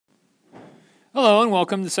Hello and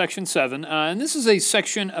welcome to Section 7. And this is a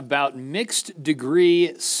section about mixed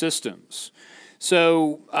degree systems.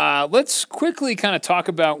 So let's quickly kind of talk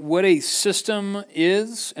about what a system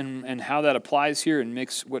is and how that applies here and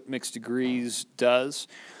what mixed degrees does.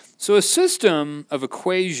 So a system of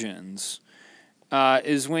equations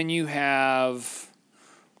is when you have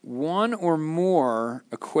one or more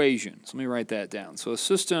equations. Let me write that down. So a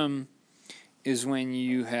system is when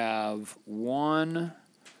you have one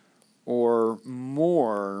or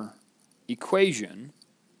more equation,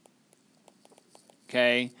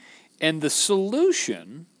 okay, and the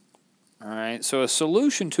solution, all right, so a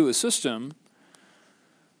solution to a system,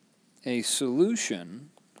 a solution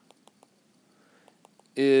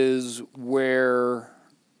is where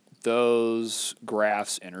those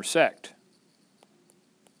graphs intersect,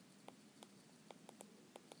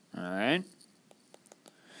 all right.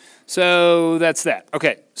 So that's that.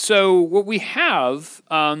 Okay, so what we have,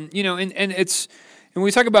 and when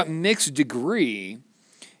we talk about mixed degree,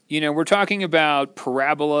 we're talking about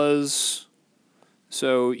parabolas.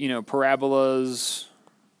 So, parabolas,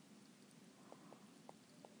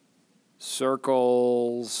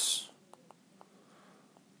 circles,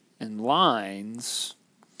 and lines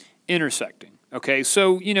intersecting. Okay,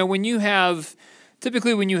 so,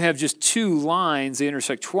 typically when you have just two lines, they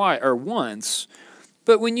intersect twice or once.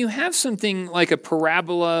 But when you have something like a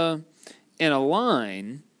parabola and a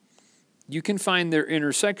line, you can find their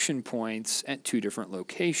intersection points at two different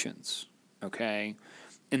locations, okay?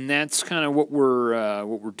 And that's kind of what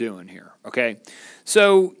we're doing here, okay?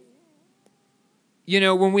 So,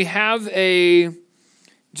 when we have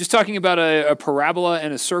just talking about a parabola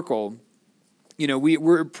and a circle,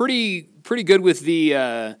 we're pretty good with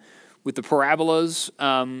the parabolas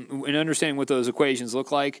and understanding what those equations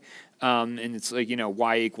look like. And it's like,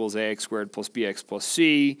 y equals ax squared plus bx plus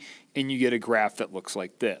c, and you get a graph that looks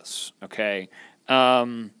like this, okay?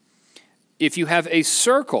 If you have a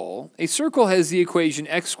circle has the equation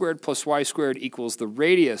x squared plus y squared equals the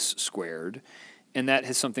radius squared, and that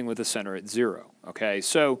has something with a center at 0, okay?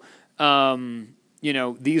 So,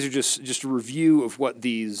 these are just a review of what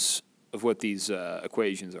these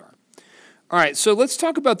equations are. All right, so let's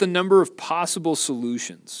talk about the number of possible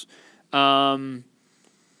solutions.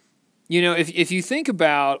 If you think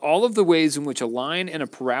about all of the ways in which a line and a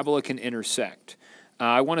parabola can intersect,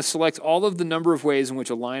 I want to select all of the number of ways in which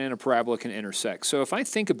a line and a parabola can intersect. So if I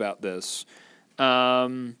think about this, I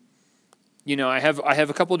have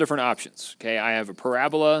a couple of different options. Okay, I have a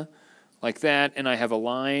parabola like that, and I have a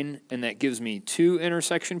line, and that gives me two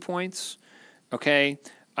intersection points. Okay,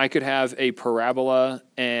 I could have a parabola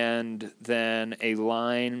and then a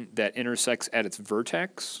line that intersects at its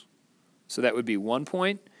vertex. So that would be 1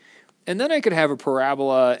 point. And then I could have a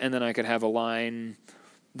parabola, and then I could have a line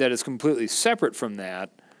that is completely separate from that,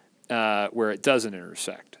 where it doesn't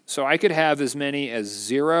intersect. So I could have as many as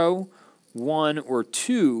 0, 1, or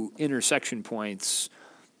 2 intersection points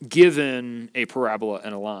given a parabola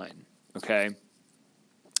and a line, okay?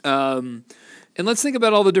 And let's think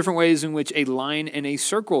about all the different ways in which a line and a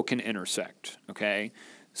circle can intersect, okay?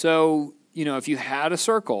 So, if you had a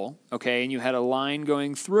circle, okay, and you had a line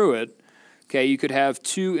going through it, okay, you could have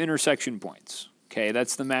 2 intersection points. Okay,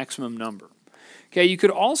 that's the maximum number. Okay, you could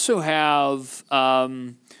also have,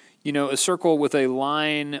 a circle with a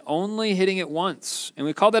line only hitting it once, and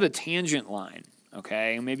we call that a tangent line.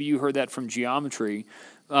 Okay, maybe you heard that from geometry,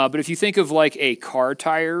 but if you think of like a car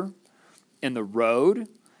tire and the road,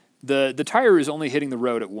 the tire is only hitting the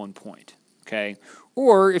road at 1 point. Okay,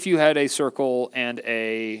 or if you had a circle and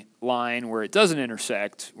a line where it doesn't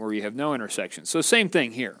intersect, where you have no intersection. So same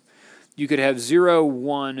thing here. You could have 0,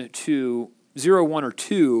 1, or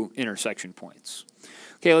 2 intersection points.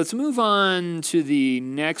 Okay, let's move on to the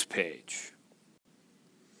next page.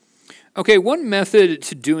 Okay, one method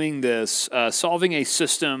to doing this, solving a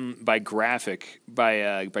system by graphing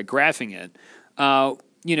it,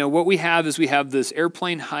 what we have is we have this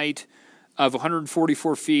airplane height of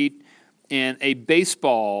 144 feet and a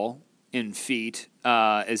baseball in feet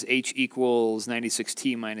as h equals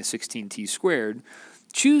 96t minus 16t squared.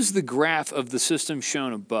 Choose the graph of the system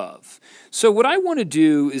shown above. So what I want to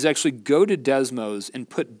do is actually go to Desmos and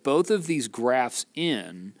put both of these graphs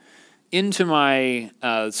into my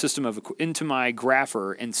into my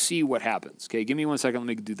grapher and see what happens. Okay, give me 1 second. Let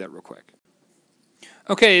me do that real quick.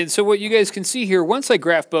 Okay, and so what you guys can see here, once I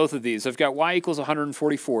graph both of these, I've got y equals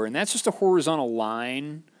 144, and that's just a horizontal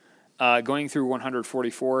line going through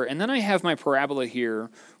 144, and then I have my parabola here,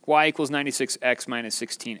 y equals 96x minus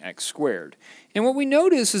 16x squared. And what we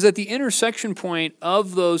notice is that the intersection point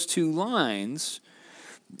of those two lines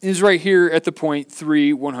is right here at the point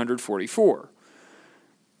 3, 144.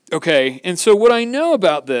 Okay, and so what I know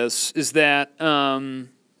about this is that,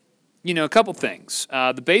 you know, a couple things.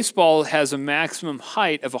 The baseball has a maximum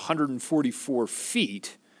height of 144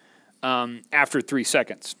 feet after 3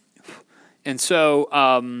 seconds. And so,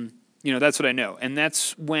 you know, that's what I know. And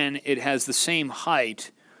that's when it has the same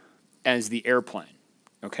height as the airplane,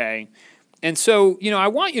 okay? And so, you know, I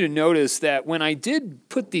want you to notice that when I did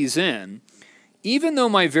put these in, even though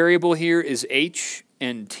my variable here is h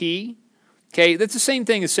and t, okay, that's the same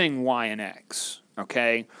thing as saying y and x,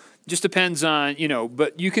 okay? Just depends on, you know,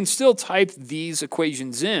 but you can still type these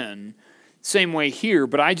equations in same way here,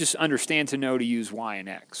 but I just understand to know to use y and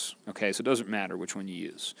x, okay? So it doesn't matter which one you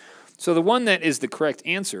use. So the one that is the correct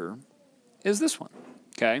answer is this one,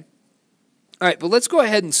 okay? All right, but let's go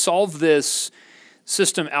ahead and solve this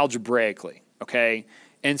system algebraically, okay?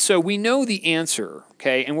 And so we know the answer,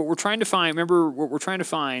 okay? And what we're trying to find, remember what we're trying to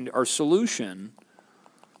find, our solution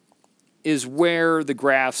is where the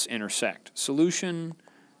graphs intersect. Solution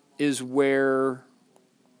is where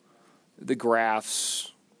the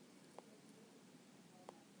graphs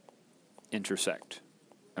intersect,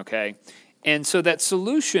 okay? And so that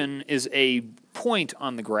solution is a point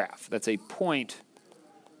on the graph. That's a point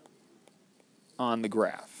on the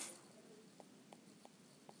graph,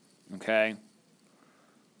 okay?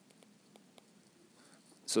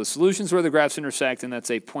 So the solution is where the graphs intersect, and that's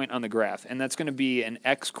a point on the graph. And that's going to be an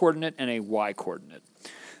x-coordinate and a y-coordinate.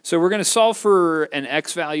 So we're going to solve for an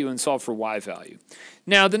x value and solve for y value.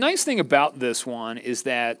 Now, the nice thing about this one is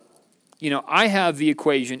that, you know, I have the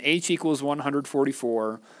equation h equals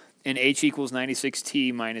 144 and h equals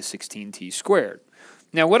 96t minus 16t squared.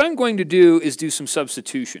 Now, what I'm going to do is do some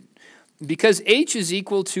substitution. Because h is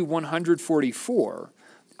equal to 144,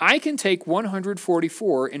 I can take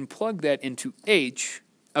 144 and plug that into h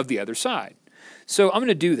of the other side. So I'm going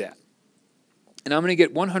to do that. And I'm going to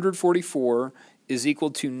get 144 is equal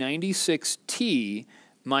to 96t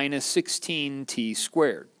minus 16t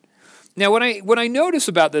squared. Now, what I notice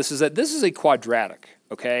about this is that this is a quadratic,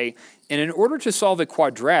 okay? And in order to solve a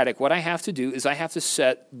quadratic, what I have to do is I have to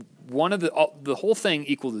set one of the whole thing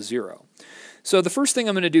equal to 0. So the first thing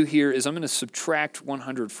I'm going to do here is I'm going to subtract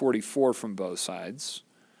 144 from both sides,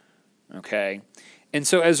 okay? And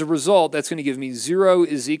so as a result, that's going to give me 0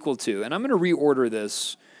 is equal to, and I'm going to reorder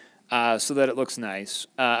this so that it looks nice.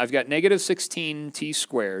 I've got negative 16t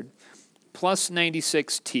squared plus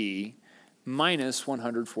 96t minus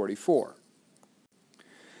 144.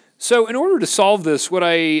 So in order to solve this, what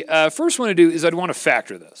I first want to do is I'd want to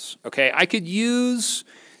factor this, okay? I could use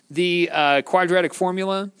the quadratic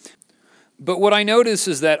formula, but what I notice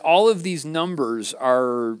is that all of these numbers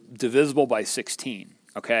are divisible by 16,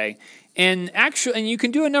 okay? And you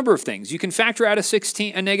can do a number of things. You can factor out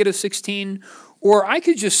a negative 16, or I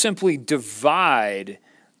could just simply divide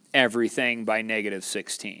everything by negative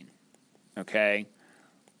 16, okay?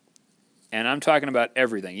 And I'm talking about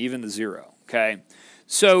everything, even the 0, okay?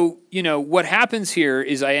 So, you know, what happens here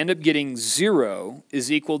is I end up getting 0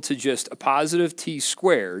 is equal to just a positive t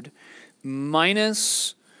squared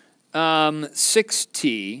minus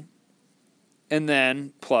 6t and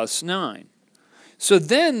then plus 9. So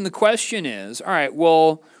then the question is, all right,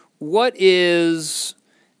 well, what is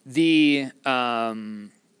the, all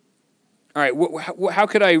right, how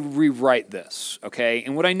could I rewrite this, okay?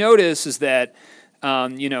 And what I notice is that,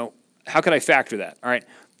 you know, how could I factor that? All right,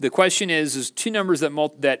 the question is two numbers that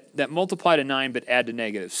multiply to 9 but add to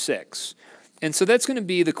negative 6. And so that's going to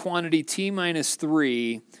be the quantity t minus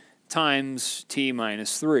 3 times t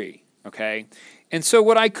minus 3, okay? And so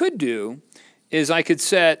what I could do is I could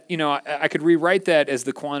set, you know, I could rewrite that as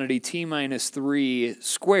the quantity t minus 3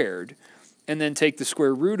 squared and then take the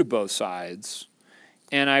square root of both sides,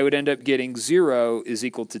 and I would end up getting 0 is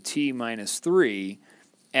equal to t minus 3,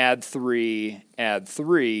 add 3, and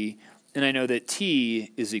I know that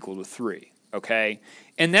t is equal to 3, okay?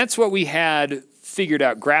 And that's what we had figured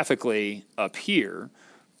out graphically up here,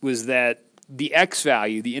 was that the x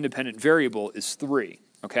value, the independent variable, is 3,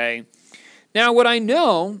 okay? Now what I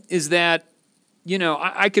know is that, you know,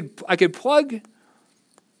 I could plug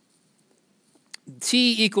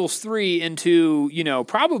t equals 3 into, you know,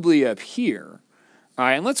 probably up here. All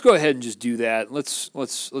right, and let's go ahead and just do that. Let's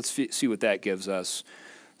see what that gives us.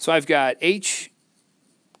 So I've got h,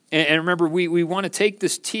 and remember we want to take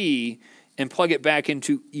this t and plug it back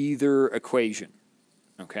into either equation,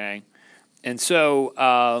 okay? And so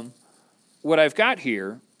what I've got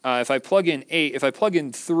here, if I plug in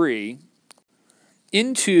 3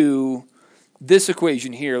 into this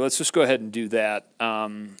equation here, let's just go ahead and do that.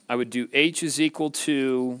 I would do h is equal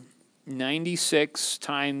to 96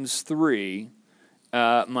 times 3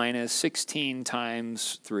 minus 16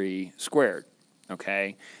 times 3 squared,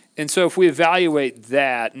 okay? And so if we evaluate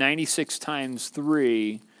that, 96 times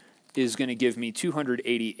 3 is going to give me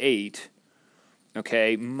 288,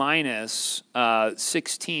 okay, minus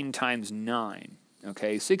 16 times 9,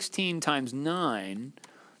 okay? 16 times 9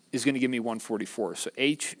 is going to give me 144. So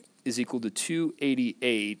H is equal to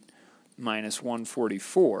 288 minus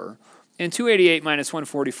 144. And 288 minus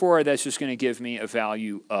 144, that's just going to give me a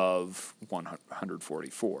value of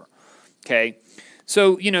 144. Okay?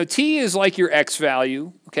 So, you know, T is like your X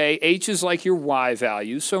value, okay? H is like your Y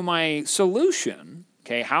value. So my solution,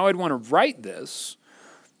 okay, how I'd want to write this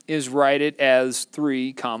is write it as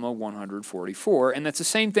 3, 144, and that's the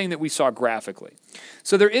same thing that we saw graphically.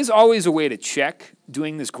 So there is always a way to check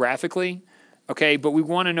doing this graphically, okay, but we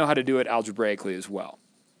want to know how to do it algebraically as well.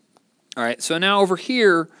 All right, so now over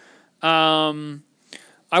here, I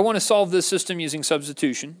want to solve this system using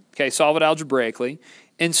substitution, okay, solve it algebraically.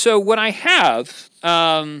 And so what I have,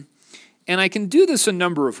 and I can do this a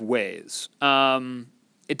number of ways.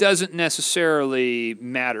 It doesn't necessarily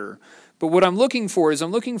matter. But what I'm looking for is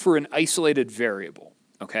I'm looking for an isolated variable,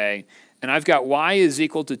 okay? And I've got y is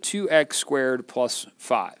equal to 2x squared plus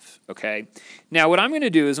 5, okay? Now what I'm going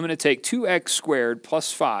to do is I'm going to take 2x squared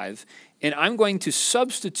plus 5, and I'm going to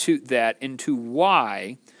substitute that into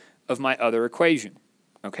y of my other equation,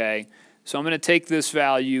 okay? So I'm going to take this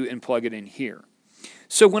value and plug it in here.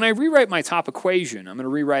 So when I rewrite my top equation, I'm going to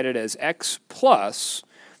rewrite it as x plus,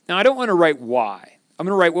 now I don't want to write y. I'm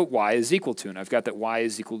going to write what y is equal to, and I've got that y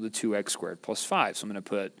is equal to 2x squared plus 5. So I'm going to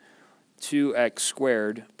put 2x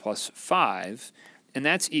squared plus 5, and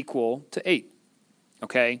that's equal to 8.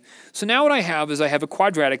 Okay? So now what I have is I have a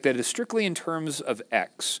quadratic that is strictly in terms of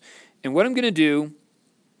x. And what I'm going to do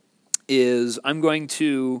is I'm going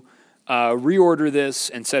to reorder this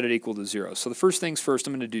and set it equal to 0. So the first things first,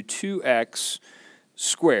 I'm going to do 2x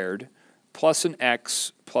squared plus an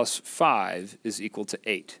x plus 5 is equal to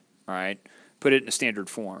 8. All right? Put it in a standard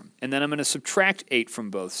form. And then I'm going to subtract 8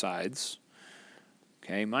 from both sides,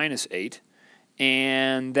 okay, minus 8.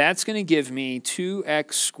 And that's going to give me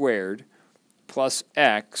 2x squared plus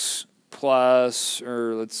x plus,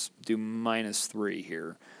 or let's do minus 3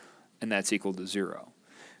 here, and that's equal to 0.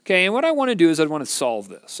 Okay, and what I want to do is I want to solve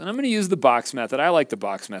this. And I'm going to use the box method. I like the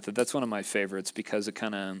box method. That's one of my favorites because it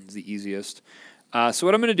kind of is the easiest. So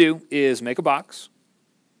what I'm going to do is make a box,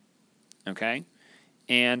 okay?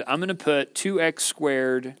 And I'm going to put 2x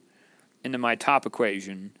squared into my top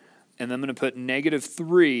equation, and then I'm going to put negative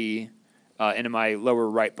 3 into my lower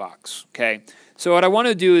right box, okay? So what I want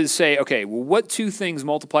to do is say, okay, well, what two things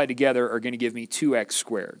multiplied together are going to give me 2x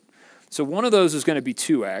squared? So one of those is going to be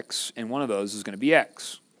 2x, and one of those is going to be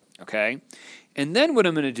x, okay? And then what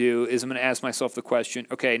I'm going to do is I'm going to ask myself the question,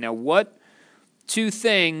 okay, now what two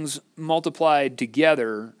things multiplied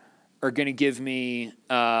together are going to give me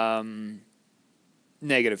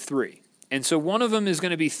negative 3. And so one of them is going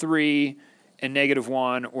to be 3 and negative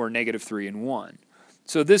 1 or negative 3 and 1.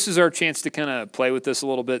 So this is our chance to kind of play with this a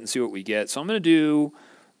little bit and see what we get. So I'm going to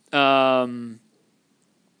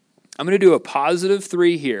do a positive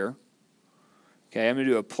 3 here. Okay, I'm going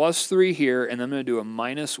to do a plus 3 here, and then I'm going to do a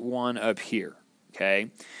minus 1 up here. Okay,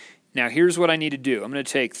 now here's what I need to do. I'm going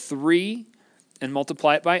to take 3 and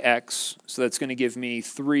multiply it by x, so that's going to give me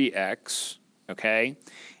 3x, okay?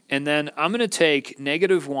 And then I'm going to take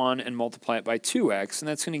negative 1 and multiply it by 2x, and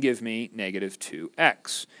that's going to give me negative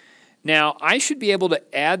 2x. Now, I should be able to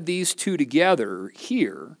add these two together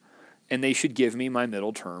here, and they should give me my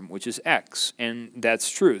middle term, which is x, and that's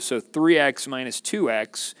true. So 3x minus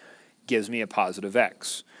 2x gives me a positive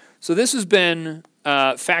x. So this has been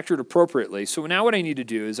factored appropriately. So now what I need to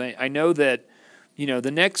do is I know that, you know,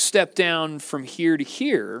 the next step down from here to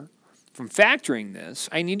here, from factoring this,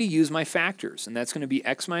 I need to use my factors, and that's going to be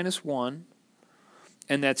x minus 1,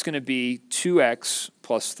 and that's going to be 2x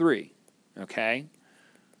plus 3, okay?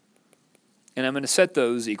 And I'm going to set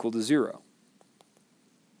those equal to 0,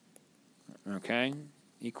 okay?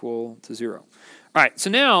 Equal to 0. All right, so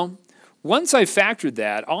now, once I've factored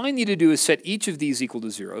that, all I need to do is set each of these equal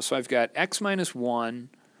to 0. So I've got x minus 1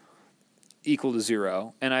 equal to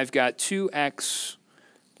 0, and I've got 2x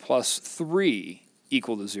plus 3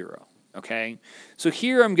 equal to 0, okay? So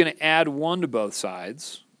here I'm going to add 1 to both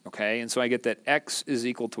sides, okay? And so I get that x is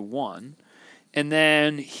equal to 1. And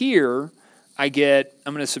then here I'm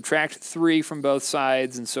going to subtract 3 from both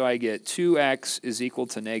sides, and so I get 2x is equal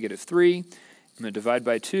to negative 3. I'm going to divide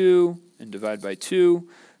by 2 and divide by 2.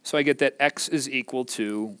 So I get that x is equal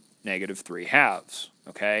to negative 3 halves,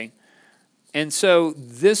 okay? And so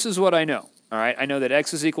this is what I know, all right? I know that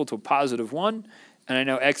x is equal to a positive 1, and I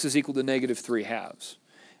know x is equal to negative 3 halves.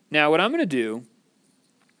 Now what I'm going to do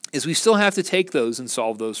is we still have to take those and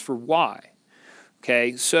solve those for y.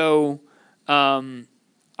 Okay, so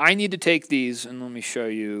I need to take these, and let me show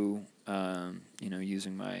you,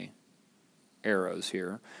 using my arrows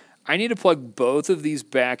here. I need to plug both of these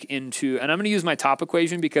back into, and I'm going to use my top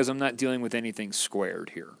equation because I'm not dealing with anything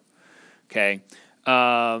squared here. Okay,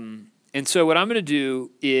 and so what I'm going to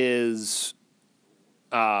do is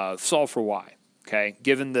solve for y, okay,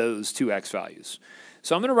 given those two x values.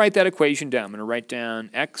 So I'm going to write that equation down. I'm going to write down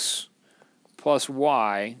x plus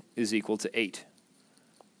y is equal to 8,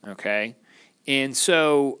 okay? And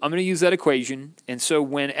so I'm going to use that equation. And so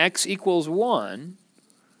when x equals 1,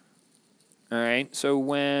 all right, so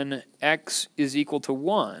when x is equal to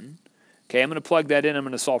 1, okay, I'm going to plug that in. I'm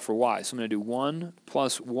going to solve for y. So I'm going to do 1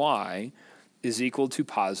 plus y is equal to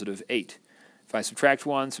positive 8. If I subtract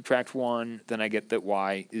 1, then I get that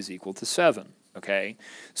y is equal to 7, okay?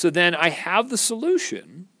 So then I have the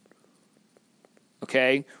solution,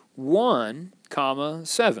 okay, 1, comma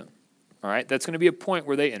 7, all right? That's going to be a point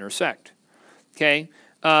where they intersect, okay?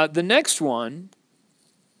 The next one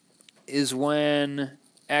is when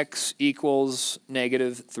x equals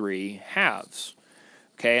negative 3 halves,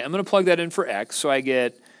 okay? I'm going to plug that in for x, so I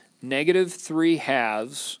get negative 3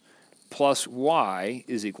 halves plus y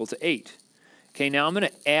is equal to 8. Okay, now I'm going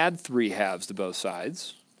to add 3 halves to both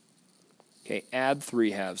sides. Okay, add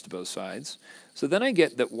 3 halves to both sides. So then I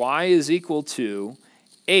get that y is equal to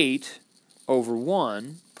 8 over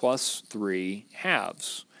 1 plus 3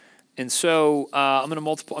 halves. And so I'm going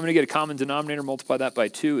to get a common denominator, multiply that by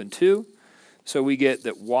 2 and 2. So we get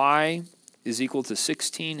that y is equal to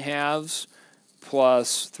 16 halves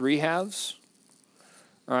plus 3 halves.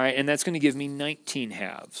 All right, and that's going to give me 19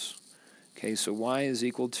 halves. Okay, so y is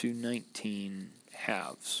equal to 19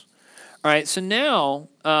 halves. All right, so now,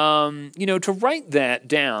 to write that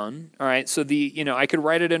down, all right, so I could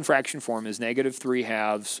write it in fraction form as negative 3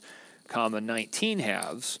 halves, comma 19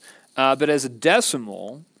 halves. But as a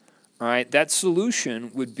decimal, all right, that solution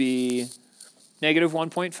would be negative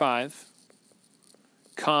 1.5,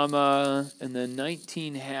 comma, and then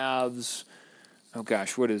 19 halves. Oh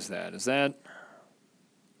gosh, what is that? Is that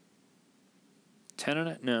 10 and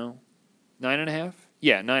a, no. 9.5?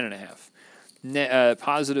 Yeah, 9.5.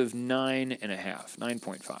 Positive 9.5,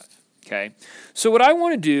 9.5. Okay? So what I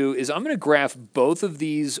want to do is I'm going to graph both of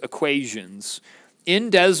these equations in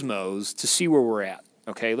Desmos to see where we're at.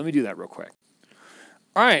 Okay, let me do that real quick.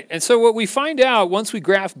 All right, and so what we find out once we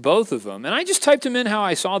graph both of them, and I just typed them in how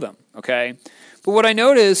I saw them, okay? But what I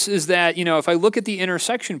notice is that, if I look at the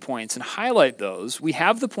intersection points and highlight those, we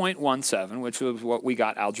have the point 1,7, which was what we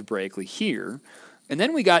got algebraically here. And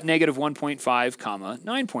then we got negative 1.5, comma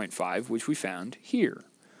 9.5, which we found here.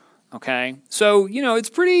 Okay, so it's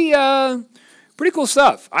pretty cool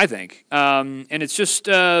stuff, I think. And it's just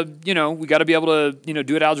we got to be able to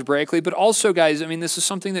do it algebraically, but also, guys, I mean, this is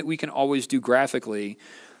something that we can always do graphically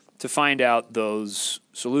to find out those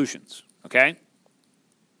solutions. Okay.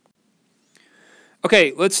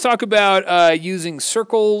 Okay, let's talk about using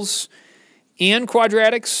circles and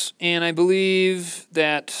quadratics, and I believe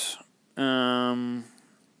that.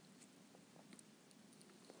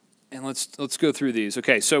 And let's go through these.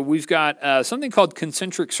 Okay, so we've got something called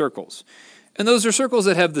concentric circles, and those are circles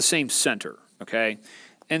that have the same center. Okay,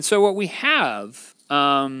 and so what we have, we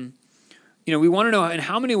want to know in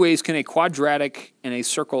how many ways can a quadratic and a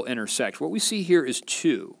circle intersect. What we see here is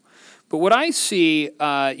 2, but what I see,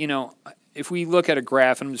 if we look at a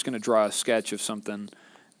graph, and I'm just going to draw a sketch of something.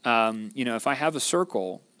 If I have a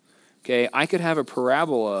circle, okay, I could have a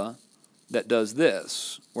parabola that does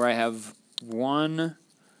this, where I have 1,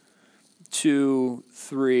 2,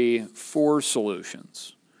 3, 4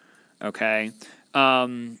 solutions, okay?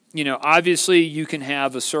 Obviously you can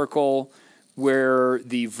have a circle where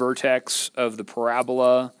the vertex of the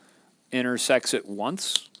parabola intersects it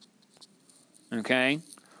once, okay?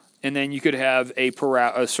 And then you could have a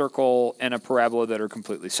circle and a parabola that are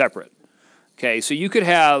completely separate, okay? So you could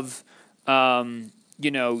have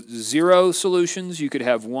 0 solutions. You could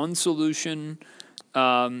have 1 solution.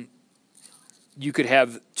 You could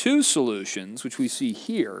have 2 solutions, which we see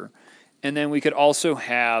here. And then we could also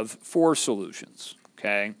have 4 solutions,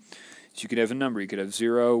 okay? So you could have a number. You could have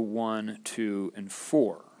 0, 1, 2, and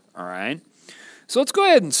 4, all right? So let's go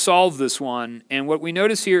ahead and solve this one. And what we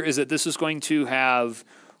notice here is that this is going to have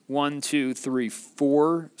 1, 2, 3,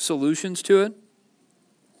 4 solutions to it,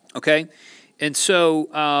 okay? And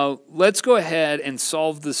so let's go ahead and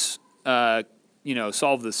solve this,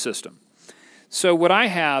 solve this system. So what I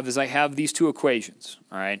have is I have these 2 equations,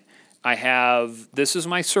 all right? This is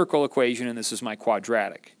my circle equation and this is my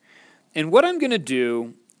quadratic. And what I'm going to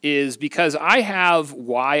do is, because I have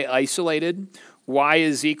y isolated, y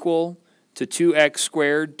is equal to 2x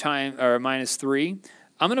squared minus 3,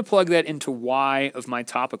 I'm going to plug that into y of my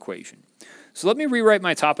top equation. So let me rewrite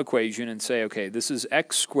my top equation and say, okay, this is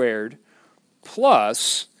x squared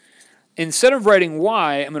plus, instead of writing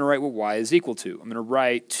y, I'm going to write what y is equal to. I'm going to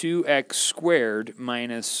write 2x squared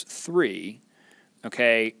minus 3,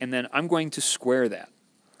 okay, and then I'm going to square that,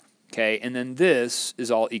 okay, and then this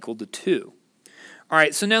is all equal to 2. All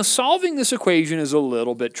right, so now solving this equation is a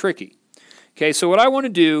little bit tricky. Okay, so what I want to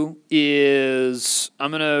do is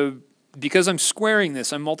because I'm squaring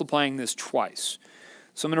this, I'm multiplying this twice.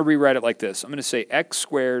 So I'm going to rewrite it like this. I'm going to say x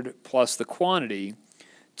squared plus the quantity,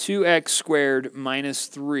 2x squared minus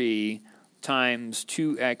 3 times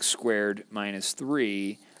 2x squared minus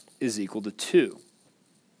 3 is equal to 2.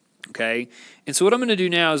 Okay, and so what I'm going to do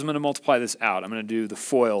now is I'm going to multiply this out. I'm going to do the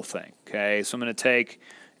FOIL thing. Okay, so I'm going to take,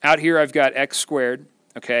 out here I've got x squared,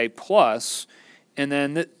 okay, plus, and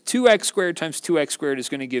then the 2x squared times 2x squared is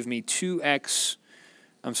going to give me 4x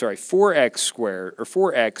squared, or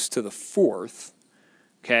 4x to the 4th,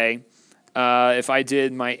 okay. If I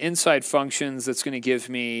did my inside functions, that's going to give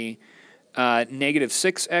me negative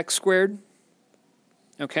 6x squared,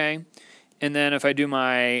 okay. And then if I do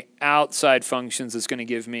my outside functions, it's going to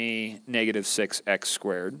give me negative 6x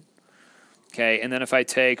squared, okay. And then if I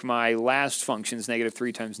take my last functions, negative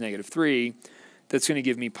 3 times negative 3, that's going to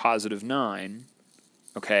give me positive 9,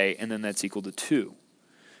 okay, and then that's equal to 2.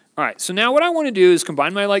 All right, so now what I want to do is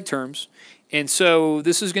combine my like terms, and so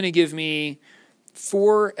this is going to give me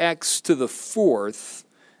 4x to the 4th,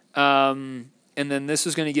 and then this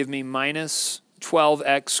is going to give me minus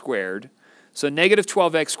 12x squared. So negative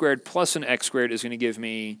 12x squared plus an x squared is going to give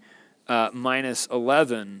me minus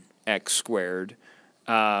 11x squared.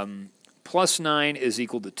 Plus 9 is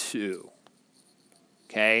equal to 2.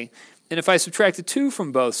 Okay? And if I subtract the 2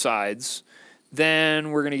 from both sides,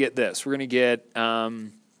 then we're going to get this. We're going to get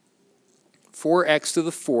 4x to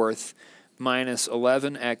the 4th minus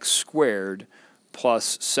 11x squared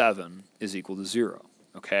plus 7 is equal to 0.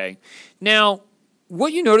 Okay? Now,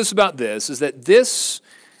 what you notice about this is that this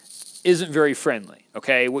isn't very friendly.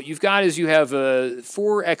 Okay? What you've got is you have a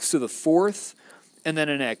 4x to the 4th and then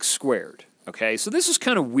an x squared. Okay? So this is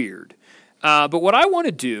kind of weird. But what I want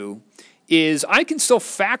to do is I can still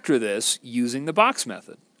factor this using the box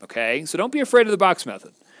method. Okay? So don't be afraid of the box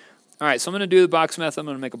method. All right, so I'm going to do the box method. I'm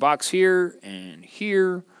going to make a box here and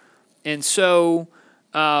here. And so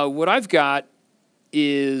what I've got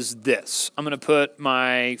is this. I'm going to put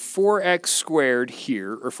my 4x squared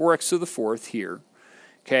here, or 4x to the 4th here.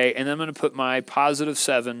 Okay, and then I'm going to put my positive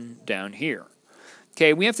 7 down here.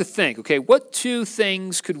 Okay, we have to think, okay, what two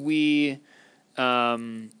things could we,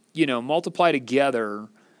 multiply together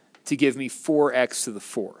to give me 4x to the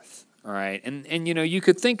 4th? All right, and you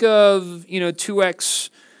could think of, 2x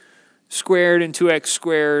squared and 2x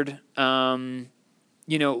squared.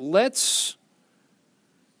 Let's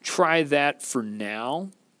try that for now.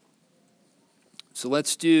 So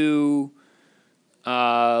let's do,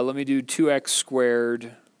 let me do 2x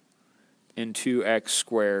squared and 2x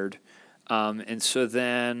squared. And so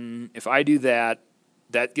then if I do that,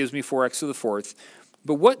 that gives me 4x to the 4th.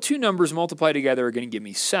 But what two numbers multiplied together are going to give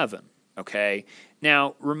me 7? Okay.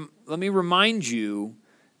 Now, let me remind you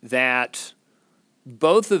that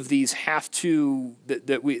both of these have to,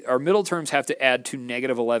 our middle terms have to add to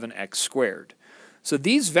negative 11x squared. So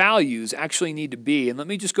these values actually need to be, and let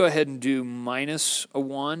me just go ahead and do minus a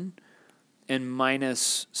 1 and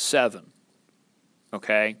minus 7.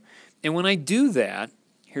 Okay? And when I do that,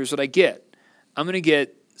 here's what I get. I'm going to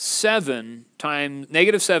get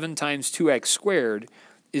negative 7 times 2x squared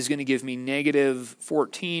is going to give me negative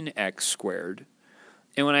 14x squared.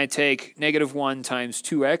 And when I take negative 1 times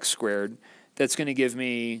 2x squared, that's going to give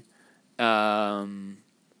me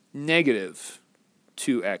negative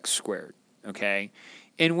 2x squared. Okay?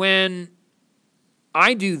 And when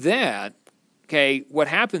I do that, okay, what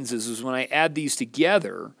happens is when I add these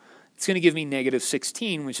together, it's going to give me negative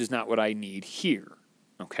 16, which is not what I need here.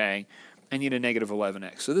 Okay? I need a negative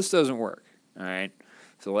 11x. So this doesn't work. All right?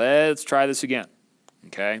 So let's try this again.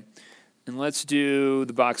 Okay? And let's do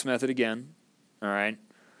the box method again. All right?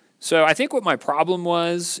 So I think what my problem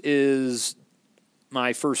was is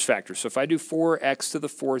my first factor. So if I do 4x to the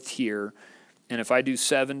 4th here, and if I do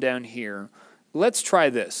 7 down here, let's try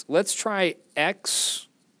this. Let's try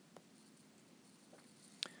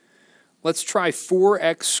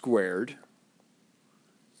 4x squared,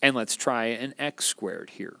 and let's try an x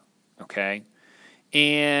squared here, okay?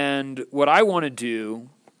 And what I want to do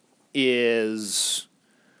is,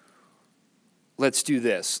 let's do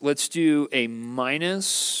this. Let's do a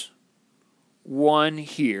minus 1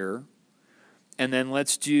 here, and then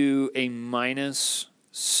let's do a minus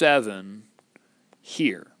 7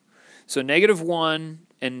 here. So negative 1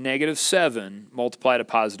 and negative 7 multiply to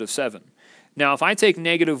positive 7. Now, if I take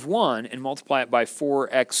negative 1 and multiply it by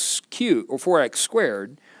 4x cubed, or 4x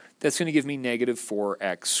squared, that's going to give me negative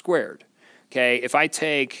 4x squared. Okay, if I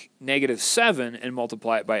take negative 7 and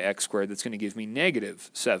multiply it by x squared, that's going to give me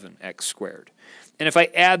negative 7x squared. And if I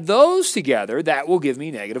add those together, that will give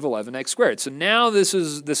me negative 11x squared. So now this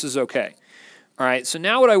is okay. All right, so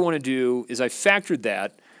now what I want to do is I factored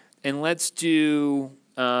that, and let's do,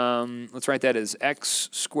 let's write that as x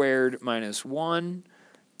squared minus 1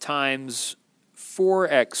 times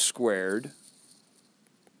 4x squared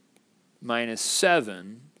minus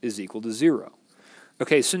 7 is equal to 0.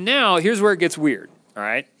 Okay, so now here's where it gets weird, all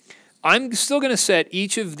right? I'm still going to set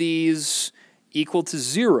each of these equal to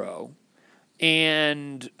 0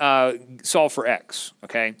 and solve for x,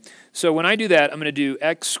 okay? So when I do that, I'm going to do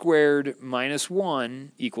x squared minus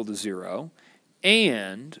 1 equal to 0,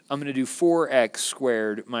 and I'm going to do 4x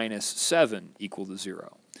squared minus 7 equal to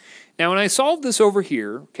 0. Now when I solve this over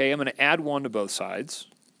here, okay, I'm going to add 1 to both sides.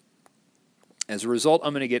 As a result,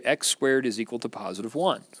 I'm going to get x squared is equal to positive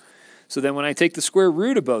 1. So then when I take the square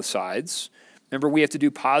root of both sides, remember we have to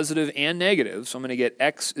do positive and negative, so I'm going to get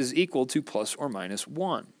x is equal to plus or minus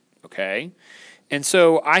 1, okay? And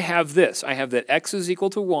so I have this. I have that x is equal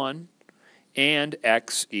to 1 and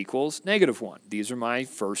x equals negative 1. These are my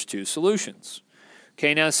first two solutions.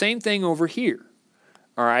 Okay, now same thing over here,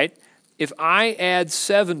 all right? If I add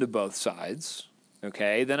 7 to both sides,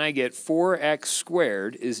 okay, then I get 4x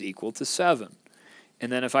squared is equal to 7.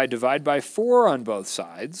 And then if I divide by 4 on both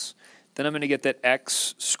sides, then I'm going to get that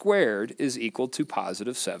x squared is equal to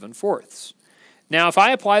positive 7/4. Now, if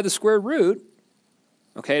I apply the square root,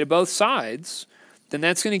 okay, to both sides, then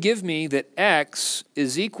that's going to give me that x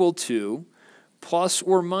is equal to plus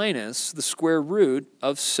or minus the square root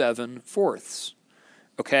of 7/4.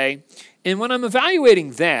 Okay? And when I'm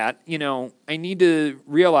evaluating that, you know, I need to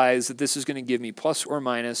realize that this is going to give me plus or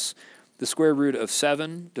minus the square root of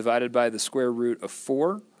 7 divided by the square root of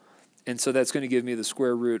 4. And so that's going to give me the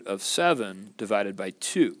square root of 7 divided by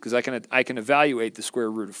 2, because I can evaluate the square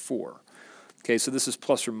root of 4. Okay, so this is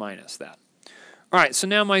plus or minus that. All right, so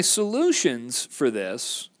now my solutions for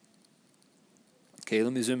this, okay,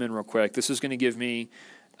 let me zoom in real quick. This is going to give me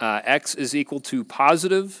x is equal to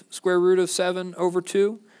positive square root of 7 over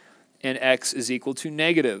 2, and x is equal to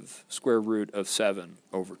negative square root of 7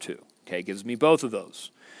 over 2. Okay, it gives me both of those.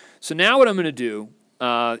 So now what I'm going to do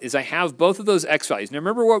is I have both of those x values. Now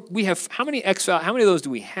remember what we have, how many of those do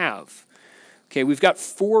we have? Okay, we've got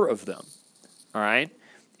 4 of them, all right?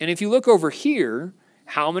 And if you look over here,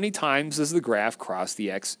 how many times does the graph cross the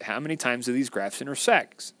x, how many times do these graphs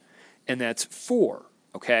intersect? And that's 4,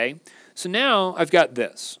 okay? So now I've got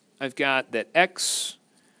this. I've got that x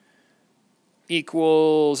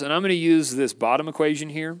equals, and I'm going to use this bottom equation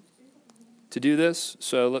here to do this.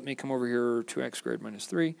 So let me come over here, 2x squared minus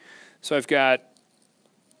 3. So I've got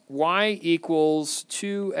y equals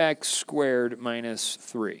 2x squared minus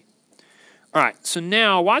 3. All right, so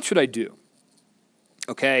now watch what I do.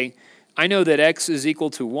 Okay, I know that x is equal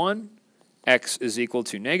to 1, x is equal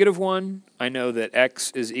to negative 1. I know that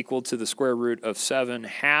x is equal to the square root of 7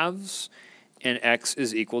 halves, and x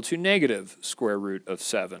is equal to negative square root of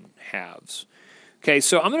 7 halves. Okay,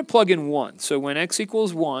 so I'm going to plug in 1. So when x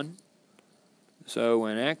equals 1,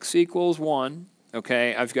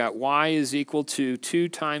 okay, I've got y is equal to 2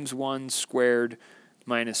 times 1 squared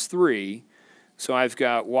minus 3. So I've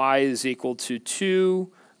got y is equal to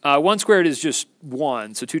 2. 1 squared is just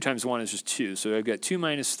 1, so 2 times 1 is just 2. So I've got 2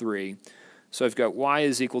 minus 3. So I've got y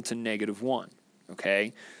is equal to negative 1.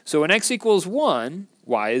 Okay, so when x equals 1,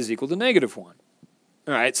 y is equal to negative 1.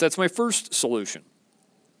 All right, so that's my first solution.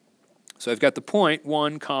 So I've got the point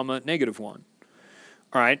 1 comma negative 1.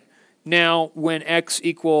 All right, now when x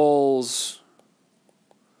equals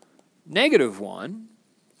negative 1,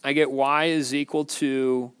 I get y is equal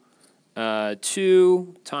to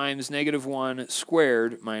 2 times negative 1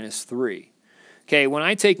 squared minus 3. Okay, when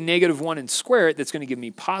I take negative 1 and square it, that's going to give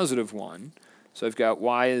me positive 1. So I've got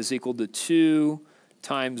y is equal to 2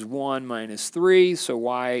 times 1 minus 3. So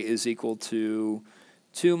y is equal to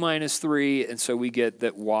 2 minus 3. And so we get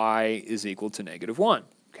that y is equal to negative 1.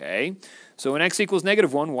 Okay, so when x equals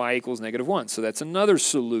negative 1, y equals negative 1. So that's another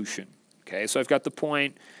solution. Okay, so I've got the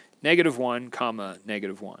point negative 1 comma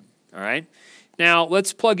negative 1. All right, now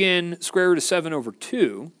let's plug in square root of 7 over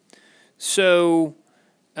 2. So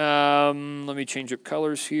let me change up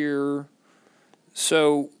colors here.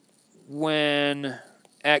 So when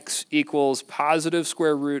x equals positive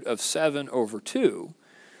square root of 7 over 2,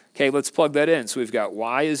 okay, let's plug that in. So we've got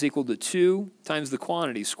y is equal to 2 times the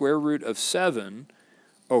quantity square root of 7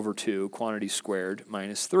 over 2, quantity squared,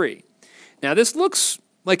 minus 3. Now, this looks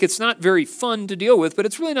like it's not very fun to deal with, but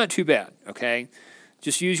it's really not too bad, okay?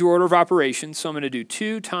 Just use your order of operations. So I'm going to do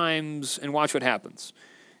 2 times, and watch what happens.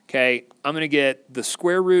 Okay, I'm going to get the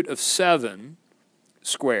square root of 7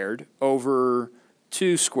 squared over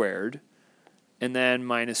 2 squared, and then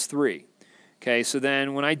minus 3. Okay, so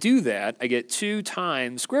then when I do that, I get 2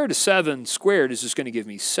 times square root of 7 squared is just going to give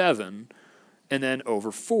me 7, and then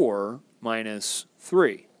over 4 minus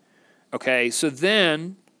 3. Okay, so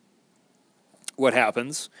then what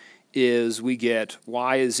happens is we get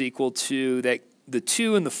y is equal to that. The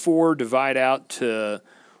 2 and the 4 divide out to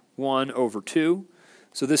 1 over 2.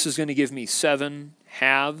 So this is going to give me 7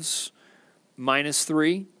 halves minus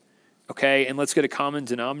 3. Okay, and let's get a common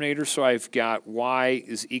denominator. So I've got y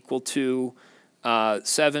is equal to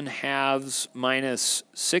 7 halves minus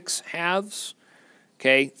 6 halves.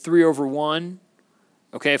 Okay, 3 over 1.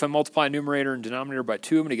 Okay, if I multiply numerator and denominator by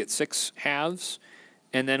 2, I'm going to get 6 halves.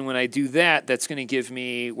 And then when I do that, that's going to give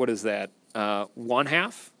me, what is that, 1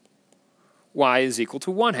 half? Y is equal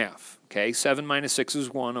to 1 half. Okay, 7 minus 6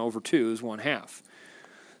 is 1 over 2 is 1 half.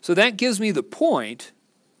 So that gives me the point,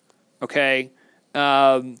 okay,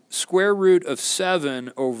 square root of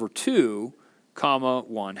 7 over 2, comma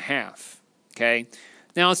 1 half. Okay,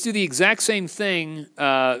 now let's do the exact same thing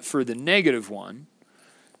for the negative one.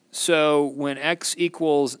 So when x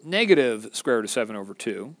equals negative square root of 7 over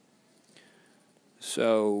 2,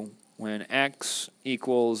 so when x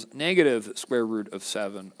equals negative square root of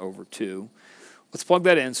 7 over 2, let's plug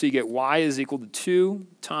that in. So you get y is equal to 2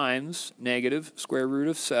 times negative square root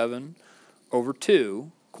of 7 over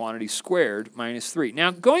 2, quantity squared, minus 3.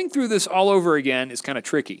 Now, going through this all over again is kind of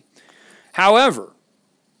tricky. However,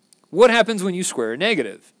 what happens when you square a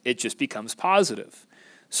negative? It just becomes positive.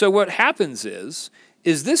 So what happens is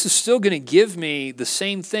this is still going to give me the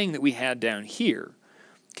same thing that we had down here.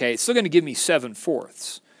 Okay, it's still going to give me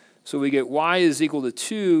 7/4. So we get y is equal to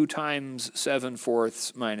 2 times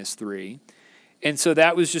 7/4 minus 3. And so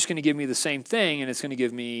that was just going to give me the same thing, and it's going to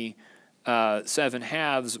give me 7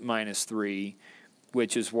 halves minus 3,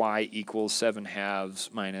 which is y equals 7 halves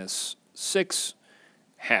minus 6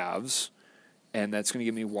 halves. And that's going to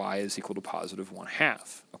give me y is equal to positive 1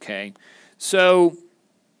 half. Okay, so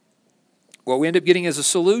what we end up getting as a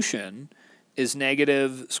solution is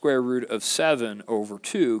negative square root of 7 over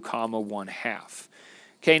 2, comma 1 half.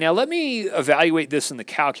 Okay, now let me evaluate this in the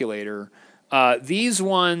calculator. These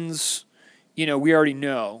ones, you know, we already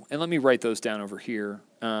know. And let me write those down over here.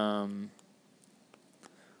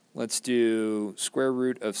 Let's do square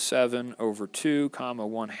root of 7 over 2, comma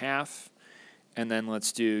 1 half. And then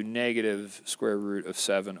let's do negative square root of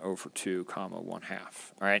 7 over 2, comma 1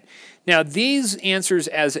 half. All right. Now these answers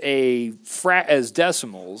as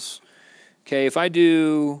decimals, okay, if I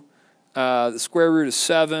do the square root of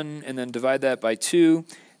 7 and then divide that by 2,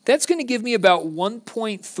 that's going to give me about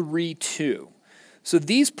 1.32. So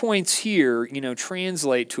these points here, you know,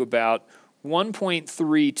 translate to about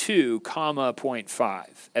 1.32, comma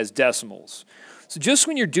 0.5 as decimals. So just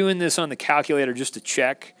when you're doing this on the calculator just to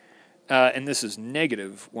check, and this is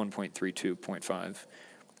negative 1.32.5.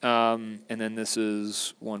 And then this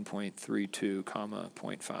is 1.32, comma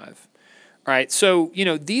 0.5. All right, so, you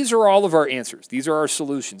know, these are all of our answers. These are our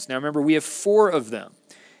solutions. Now, remember, we have 4 of them.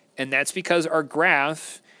 And that's because our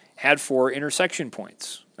graph had 4 intersection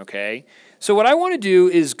points, okay? So what I want to do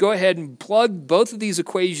is go ahead and plug both of these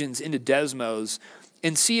equations into Desmos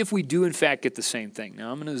and see if we do, in fact, get the same thing.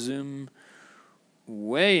 Now, I'm going to zoom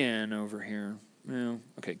way in over here.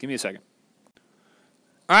 Okay, give me a second.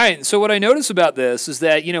 All right, so what I notice about this is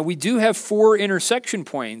that, you know, we do have 4 intersection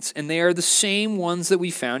points, and they are the same ones that we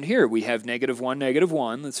found here. We have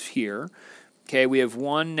 -1, that's here. Okay, we have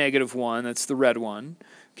 1, -1, that's the red one.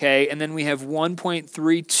 Okay, and then we have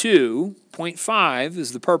 1.32, 0.5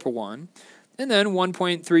 is the purple one, and then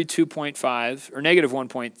 1.32.5, or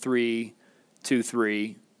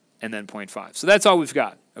 -1.323, and then 0.5. So that's all we've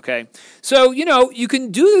got. Okay, so, you know, you can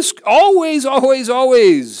do this always, always,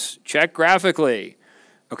 always. Check graphically,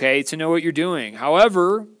 okay, to know what you're doing.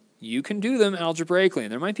 However, you can do them algebraically,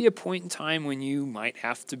 and there might be a point in time when you might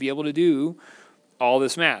have to be able to do all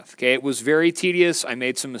this math. Okay, it was very tedious. I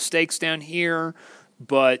made some mistakes down here,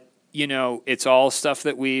 but, you know, it's all stuff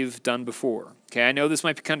that we've done before. Okay, I know this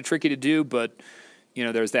might be kind of tricky to do, but, you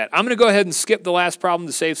know, there's that. I'm going to go ahead and skip the last problem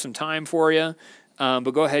to save some time for you.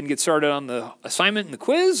 But go ahead and get started on the assignment and the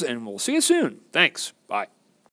quiz, and we'll see you soon. Thanks. Bye.